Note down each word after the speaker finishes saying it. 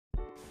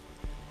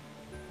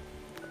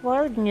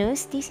World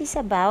news, this is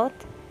about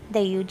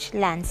the huge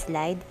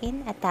landslide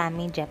in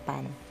Atami,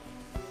 Japan.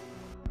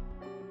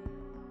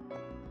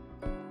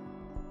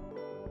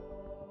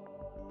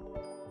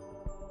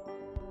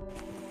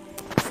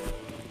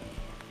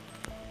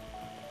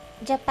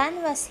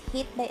 Japan was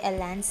hit by a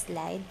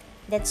landslide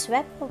that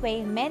swept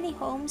away many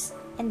homes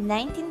and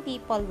 19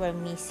 people were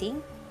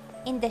missing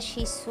in the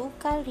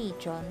Shizuoka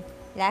region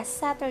last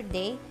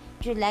Saturday,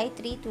 July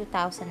 3,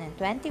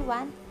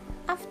 2021,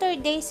 after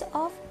days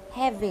of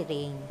heavy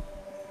rain.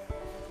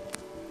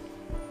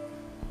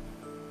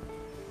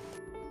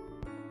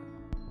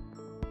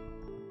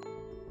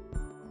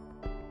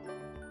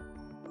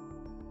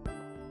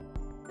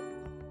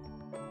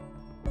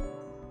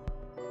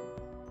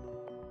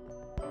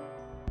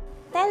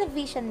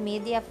 Television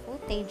media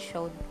footage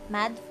showed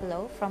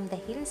mudflow from the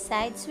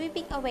hillside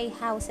sweeping away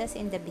houses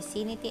in the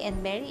vicinity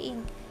and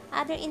burying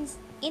other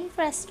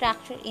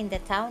infrastructure in the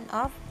town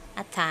of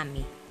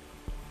Atami.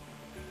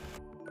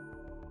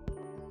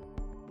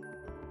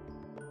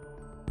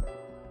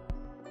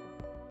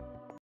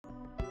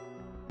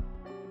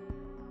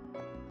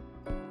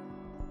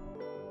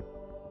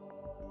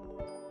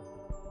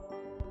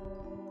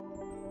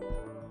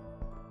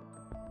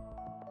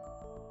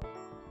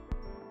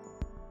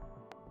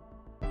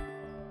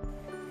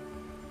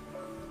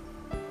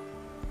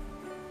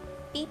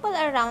 People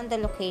around the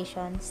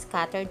location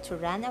scattered to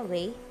run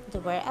away. The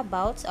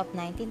whereabouts of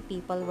 19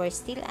 people were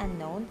still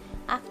unknown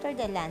after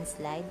the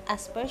landslide,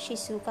 as per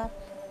Shizuoka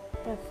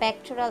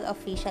prefectural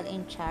official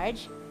in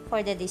charge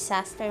for the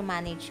disaster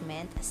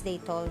management, as they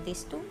told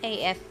this to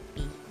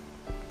AFP.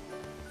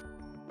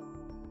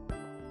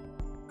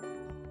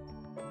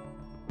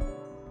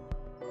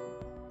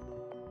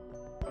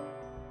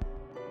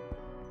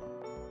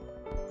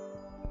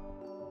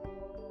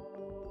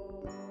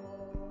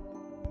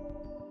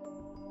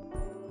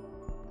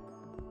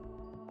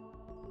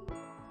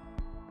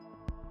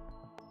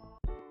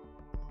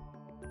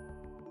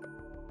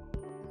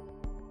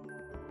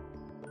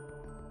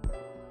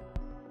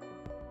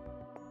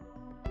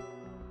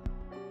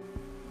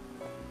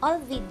 All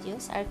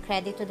videos are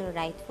credited to the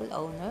rightful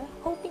owner,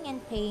 hoping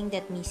and praying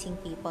that missing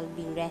people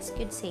be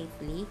rescued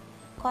safely.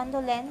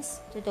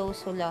 Condolence to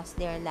those who lost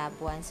their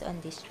loved ones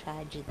on this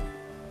tragedy.